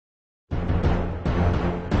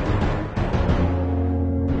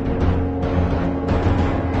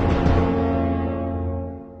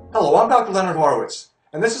Hello, I'm Dr. Leonard Horowitz,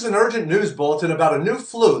 and this is an urgent news bulletin about a new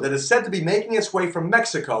flu that is said to be making its way from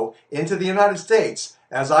Mexico into the United States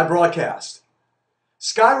as I broadcast.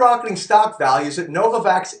 Skyrocketing stock values at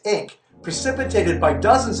Novavax Inc., precipitated by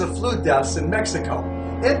dozens of flu deaths in Mexico,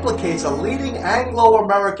 implicates a leading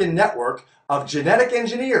Anglo-American network of genetic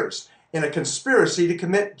engineers in a conspiracy to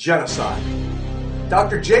commit genocide.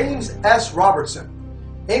 Dr. James S. Robertson,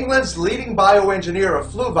 England's leading bioengineer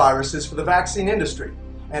of flu viruses for the vaccine industry,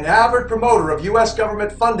 an avid promoter of U.S.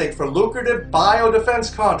 government funding for lucrative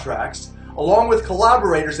biodefense contracts, along with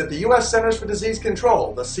collaborators at the U.S. Centers for Disease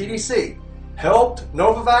Control, the CDC, helped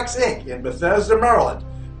Novavax Inc. in Bethesda, Maryland,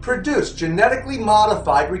 produce genetically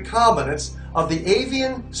modified recombinants of the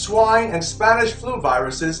avian, swine, and Spanish flu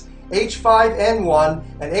viruses H5N1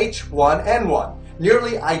 and H1N1,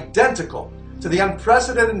 nearly identical to the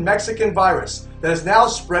unprecedented Mexican virus that has now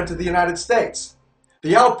spread to the United States.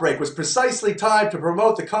 The outbreak was precisely timed to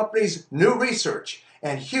promote the company's new research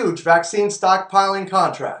and huge vaccine stockpiling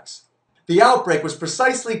contracts. The outbreak was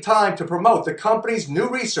precisely timed to promote the company's new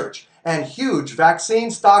research and huge vaccine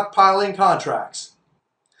stockpiling contracts.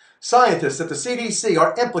 Scientists at the CDC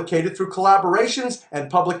are implicated through collaborations and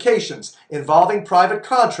publications involving private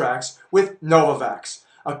contracts with Novavax,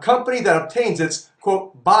 a company that obtains its,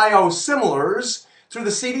 quote, biosimilars through the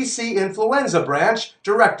CDC Influenza Branch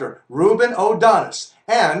Director Ruben O'Donis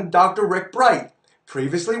and Dr. Rick Bright,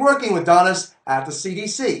 previously working with Donis at the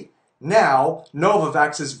CDC, now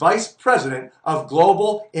Novavax's Vice President of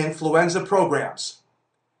Global Influenza Programs.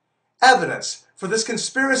 Evidence for this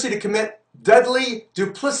conspiracy to commit deadly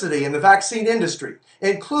duplicity in the vaccine industry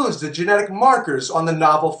includes the genetic markers on the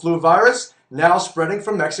novel flu virus now spreading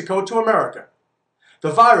from Mexico to America.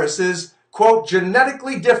 The virus is, quote,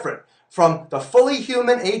 genetically different from the fully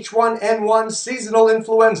human H1N1 seasonal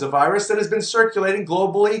influenza virus that has been circulating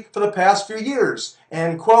globally for the past few years,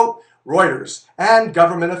 end quote, Reuters and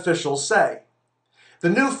government officials say. The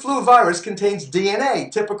new flu virus contains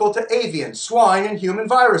DNA typical to avian, swine, and human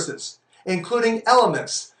viruses, including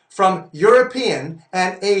elements from European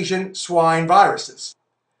and Asian swine viruses.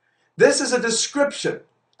 This is a description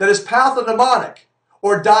that is pathognomonic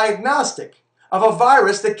or diagnostic of a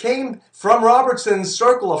virus that came from Robertson's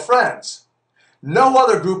circle of friends. No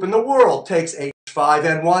other group in the world takes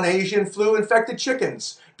H5N1 Asian flu-infected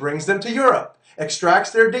chickens, brings them to Europe,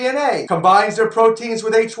 extracts their DNA, combines their proteins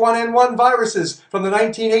with H1N1 viruses from the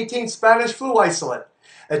 1918 Spanish flu isolate,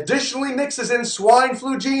 additionally mixes in swine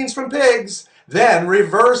flu genes from pigs, then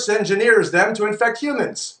reverse engineers them to infect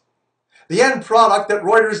humans. The end product that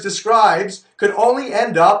Reuters describes could only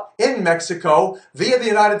end up in Mexico via the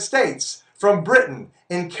United States, from Britain,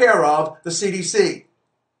 in care of the CDC.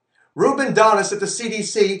 Ruben Donis at the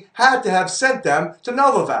CDC had to have sent them to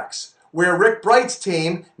Novavax, where Rick Bright's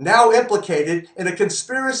team, now implicated in a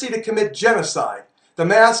conspiracy to commit genocide, the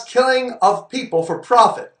mass killing of people for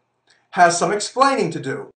profit, has some explaining to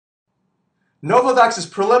do. Novavax's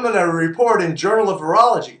preliminary report in Journal of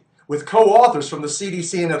Virology, with co-authors from the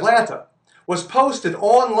CDC in Atlanta, was posted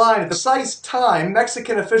online at the precise time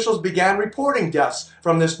Mexican officials began reporting deaths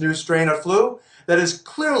from this new strain of flu that is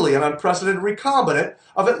clearly an unprecedented recombinant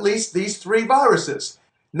of at least these three viruses.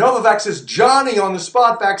 Novavax's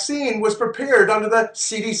Johnny-on-the-spot vaccine was prepared under the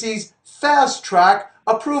CDC's fast-track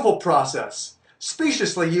approval process,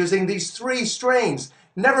 speciously using these three strains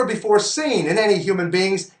never before seen in any human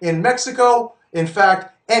beings in Mexico, in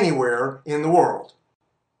fact, anywhere in the world.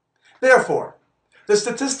 Therefore, the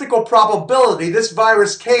statistical probability this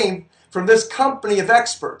virus came from this company of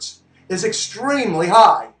experts is extremely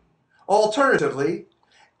high. Alternatively,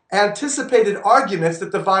 anticipated arguments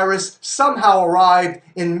that the virus somehow arrived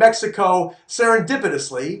in Mexico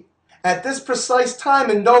serendipitously at this precise time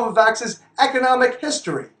in Novavax's economic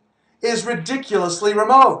history is ridiculously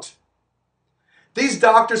remote. These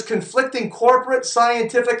doctors' conflicting corporate,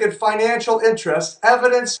 scientific, and financial interests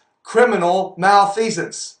evidence criminal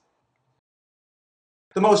malfeasance.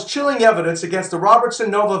 The most chilling evidence against the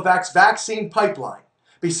Robertson Novavax vaccine pipeline,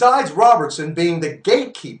 besides Robertson being the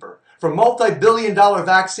gatekeeper for multi-billion-dollar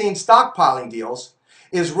vaccine stockpiling deals,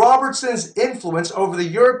 is Robertson's influence over the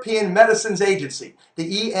European Medicines Agency,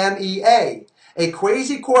 the EMEA, a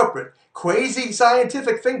quasi-corporate,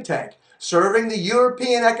 quasi-scientific think tank serving the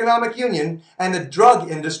European Economic Union and the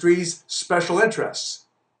drug industry's special interests.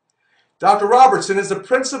 Dr. Robertson is the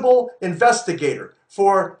principal investigator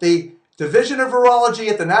for the Division of Virology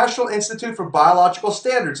at the National Institute for Biological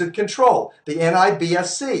Standards and Control, the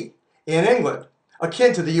NIBSC, in England,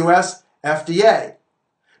 akin to the U.S. FDA.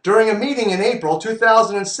 During a meeting in April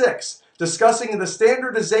 2006, discussing the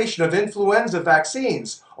standardization of influenza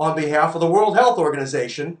vaccines on behalf of the World Health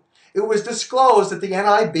Organization, it was disclosed that the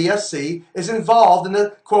NIBSC is involved in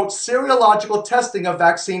the, quote, seriological testing of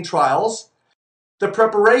vaccine trials, the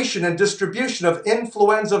preparation and distribution of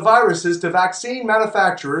influenza viruses to vaccine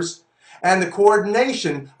manufacturers, and the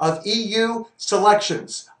coordination of EU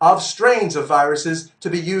selections of strains of viruses to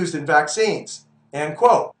be used in vaccines, end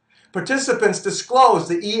quote. Participants disclosed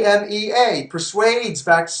the EMEA persuades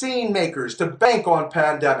vaccine makers to bank on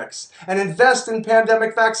pandemics and invest in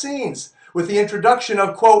pandemic vaccines with the introduction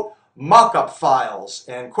of, quote, mock-up files,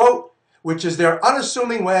 end quote, which is their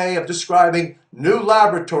unassuming way of describing new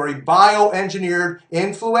laboratory bioengineered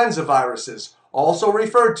influenza viruses, also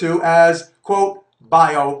referred to as, quote,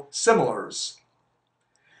 biosimilars.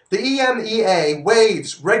 The EMEA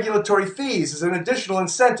waives regulatory fees as an additional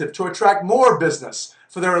incentive to attract more business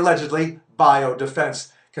for their allegedly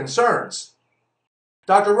biodefense concerns.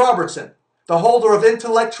 Dr. Robertson, the holder of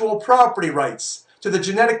intellectual property rights to the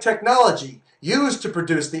genetic technology used to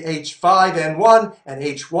produce the H5N1 and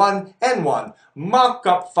H1N1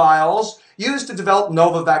 mock-up files used to develop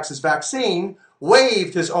Novavax's vaccine,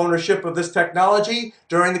 waived his ownership of this technology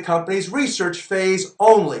during the company's research phase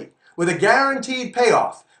only, with a guaranteed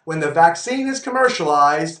payoff when the vaccine is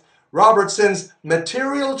commercialized. Robertson's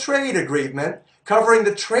material trade agreement covering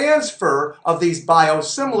the transfer of these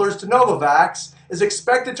biosimilars to Novavax is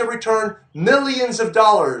expected to return millions of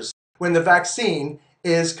dollars when the vaccine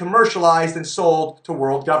is commercialized and sold to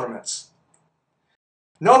world governments.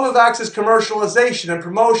 Novavax's commercialization and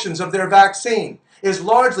promotions of their vaccine is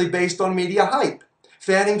largely based on media hype,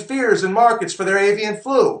 fanning fears in markets for their avian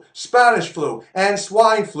flu, Spanish flu, and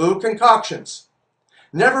swine flu concoctions.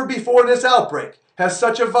 Never before this outbreak has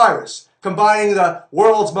such a virus, combining the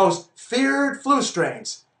world's most feared flu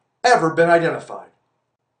strains, ever been identified.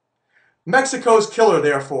 Mexico's killer,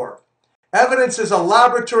 therefore, evidences a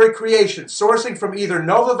laboratory creation sourcing from either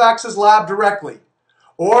Novavax's lab directly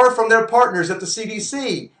or from their partners at the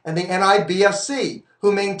CDC and the NIBSC,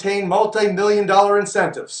 who maintain multi-million-dollar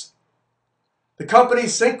incentives. The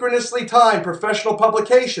companies synchronously time professional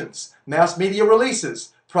publications, mass media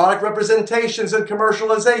releases, product representations, and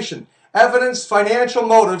commercialization evidence financial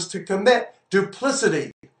motives to commit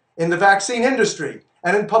duplicity in the vaccine industry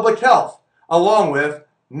and in public health, along with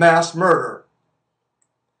mass murder.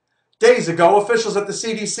 Days ago, officials at the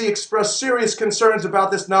CDC expressed serious concerns about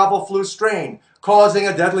this novel flu strain causing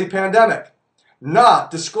a deadly pandemic, not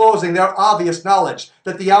disclosing their obvious knowledge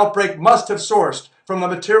that the outbreak must have sourced from the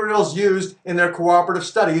materials used in their cooperative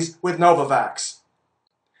studies with Novavax.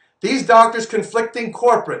 These doctors' conflicting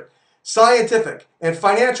corporate, scientific, and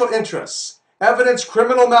financial interests evidence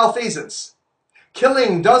criminal malfeasance,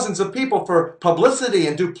 killing dozens of people for publicity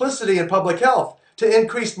and duplicity in public health to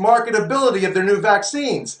increase marketability of their new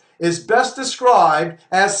vaccines is best described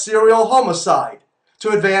as serial homicide to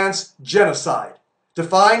advance genocide,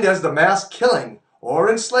 defined as the mass killing or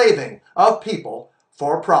enslaving of people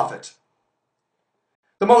for profit.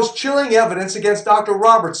 The most chilling evidence against Dr.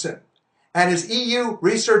 Robertson and his EU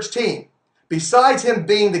research team, besides him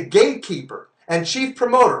being the gatekeeper and chief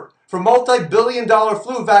promoter for multi-billion-dollar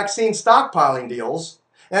flu vaccine stockpiling deals,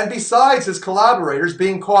 and besides his collaborators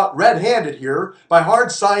being caught red-handed here by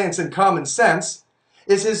hard science and common sense,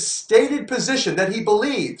 is his stated position that he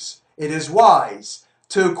believes it is wise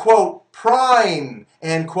to, quote, prime,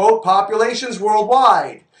 end quote, populations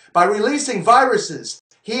worldwide by releasing viruses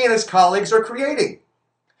he and his colleagues are creating.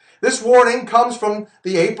 This warning comes from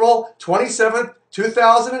the April 27,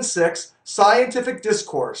 2006 scientific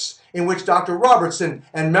discourse in which Dr. Robertson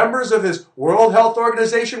and members of his World Health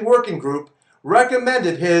Organization working group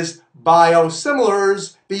recommended his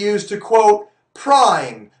biosimilars be used to, quote,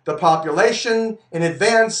 prime the population in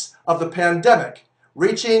advance of the pandemic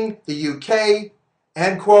reaching the UK,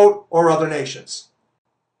 end quote, or other nations.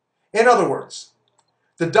 In other words,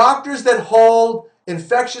 the doctors that hold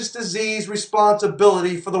infectious disease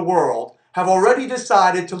responsibility for the world have already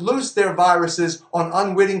decided to loose their viruses on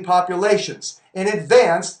unwitting populations in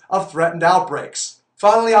advance of threatened outbreaks.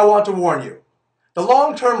 Finally, I want to warn you, the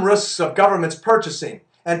long-term risks of governments purchasing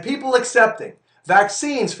and people accepting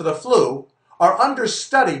vaccines for the flu are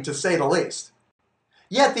understudied, to say the least.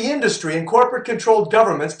 Yet the industry and corporate-controlled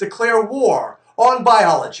governments declare war on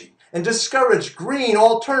biology and discourage green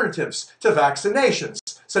alternatives to vaccinations,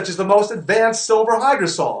 such as the most advanced silver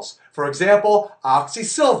hydrosols. For example,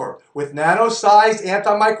 oxysilver, with nano-sized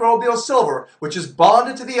antimicrobial silver, which is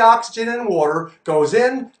bonded to the oxygen in water, goes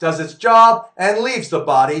in, does its job, and leaves the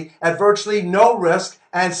body at virtually no risk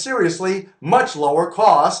and seriously much lower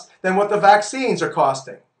cost than what the vaccines are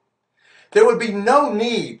costing. There would be no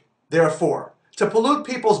need, therefore, to pollute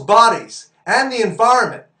people's bodies and the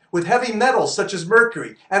environment with heavy metals such as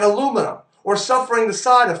mercury and aluminum, or suffering the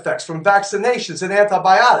side effects from vaccinations and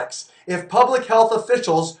antibiotics if public health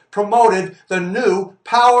officials promoted the new,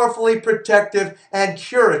 powerfully protective and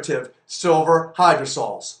curative silver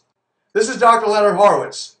hydrosols. This is Dr. Leonard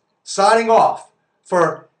Horowitz, signing off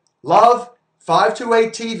for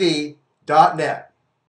love528tv.net.